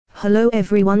Hello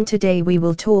everyone, today we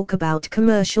will talk about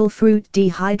commercial fruit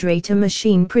dehydrator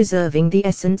machine preserving the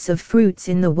essence of fruits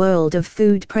in the world of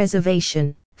food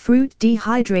preservation. Fruit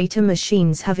dehydrator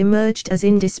machines have emerged as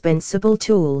indispensable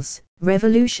tools,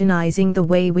 revolutionizing the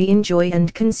way we enjoy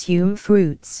and consume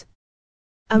fruits.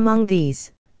 Among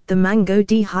these, the mango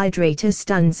dehydrator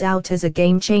stands out as a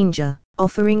game changer,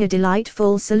 offering a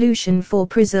delightful solution for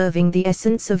preserving the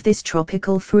essence of this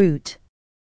tropical fruit.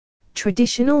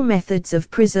 Traditional methods of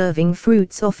preserving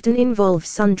fruits often involve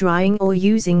sun-drying or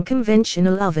using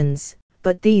conventional ovens,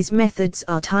 but these methods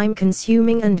are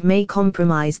time-consuming and may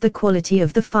compromise the quality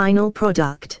of the final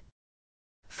product.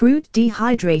 Fruit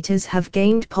dehydrators have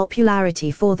gained popularity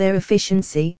for their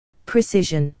efficiency,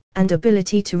 precision, and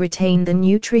ability to retain the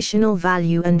nutritional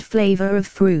value and flavor of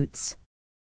fruits.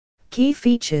 Key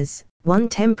features: 1.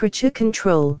 Temperature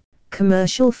control.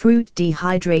 Commercial fruit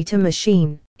dehydrator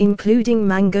machine, including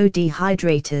mango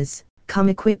dehydrators, come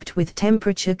equipped with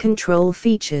temperature control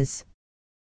features.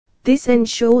 This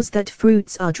ensures that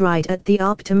fruits are dried at the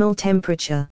optimal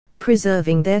temperature,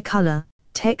 preserving their color,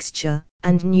 texture,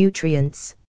 and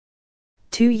nutrients.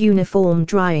 2. Uniform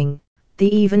drying.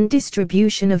 The even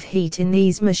distribution of heat in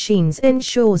these machines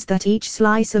ensures that each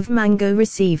slice of mango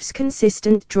receives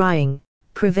consistent drying,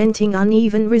 preventing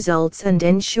uneven results and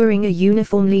ensuring a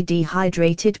uniformly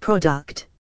dehydrated product.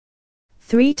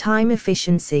 3. Time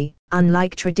efficiency.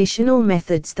 Unlike traditional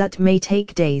methods that may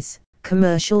take days,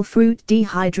 commercial fruit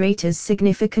dehydrators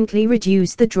significantly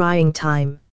reduce the drying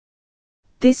time.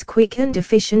 This quick and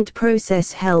efficient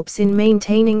process helps in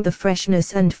maintaining the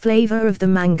freshness and flavor of the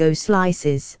mango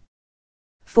slices.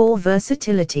 4.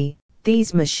 Versatility.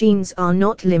 These machines are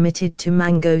not limited to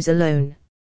mangoes alone.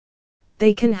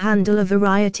 They can handle a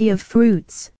variety of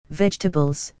fruits,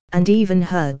 vegetables, and even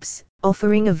herbs,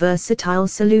 offering a versatile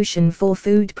solution for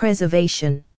food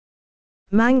preservation.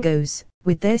 Mangoes,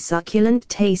 with their succulent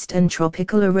taste and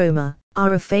tropical aroma,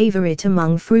 are a favorite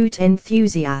among fruit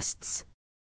enthusiasts.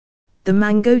 The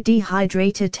mango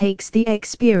dehydrator takes the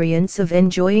experience of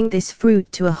enjoying this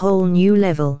fruit to a whole new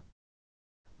level.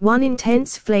 1.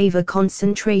 Intense flavor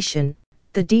concentration.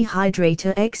 The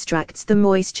dehydrator extracts the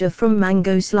moisture from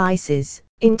mango slices,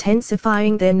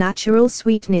 intensifying their natural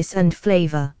sweetness and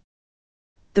flavor.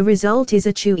 The result is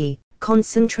a chewy,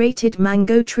 concentrated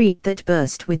mango treat that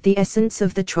bursts with the essence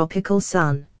of the tropical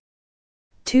sun.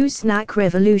 2. Snack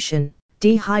revolution.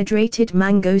 Dehydrated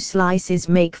mango slices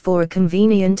make for a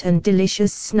convenient and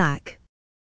delicious snack.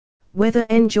 Whether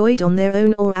enjoyed on their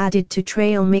own or added to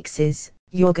trail mixes,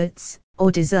 yogurts,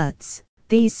 or desserts,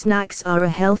 these snacks are a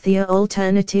healthier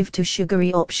alternative to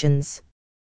sugary options.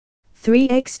 3.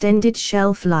 Extended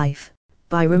shelf life.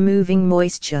 By removing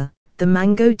moisture, the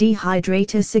mango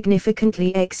dehydrator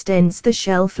significantly extends the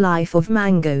shelf life of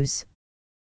mangoes.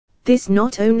 This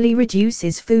not only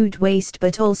reduces food waste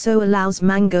but also allows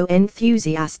mango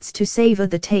enthusiasts to savor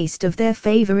the taste of their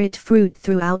favorite fruit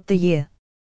throughout the year.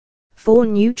 4.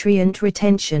 Nutrient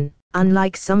retention.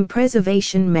 Unlike some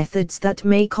preservation methods that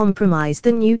may compromise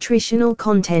the nutritional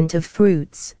content of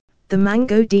fruits, the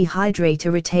mango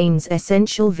dehydrator retains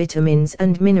essential vitamins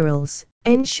and minerals,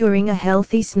 ensuring a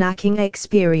healthy snacking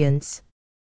experience.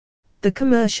 The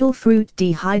commercial fruit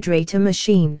dehydrator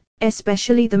machine,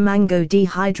 especially the mango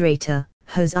dehydrator,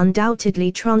 has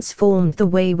undoubtedly transformed the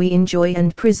way we enjoy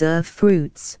and preserve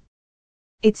fruits.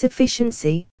 Its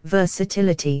efficiency,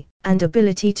 versatility, and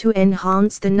ability to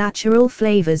enhance the natural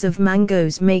flavors of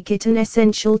mangoes make it an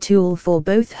essential tool for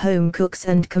both home cooks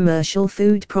and commercial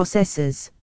food processors.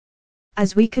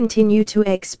 As we continue to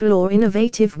explore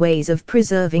innovative ways of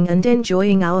preserving and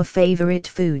enjoying our favorite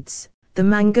foods, the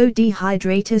mango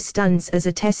dehydrator stands as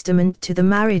a testament to the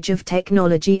marriage of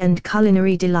technology and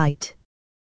culinary delight.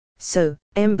 So,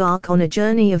 embark on a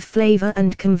journey of flavor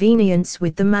and convenience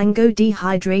with the mango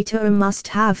dehydrator, a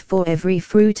must-have for every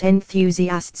fruit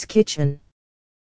enthusiast's kitchen.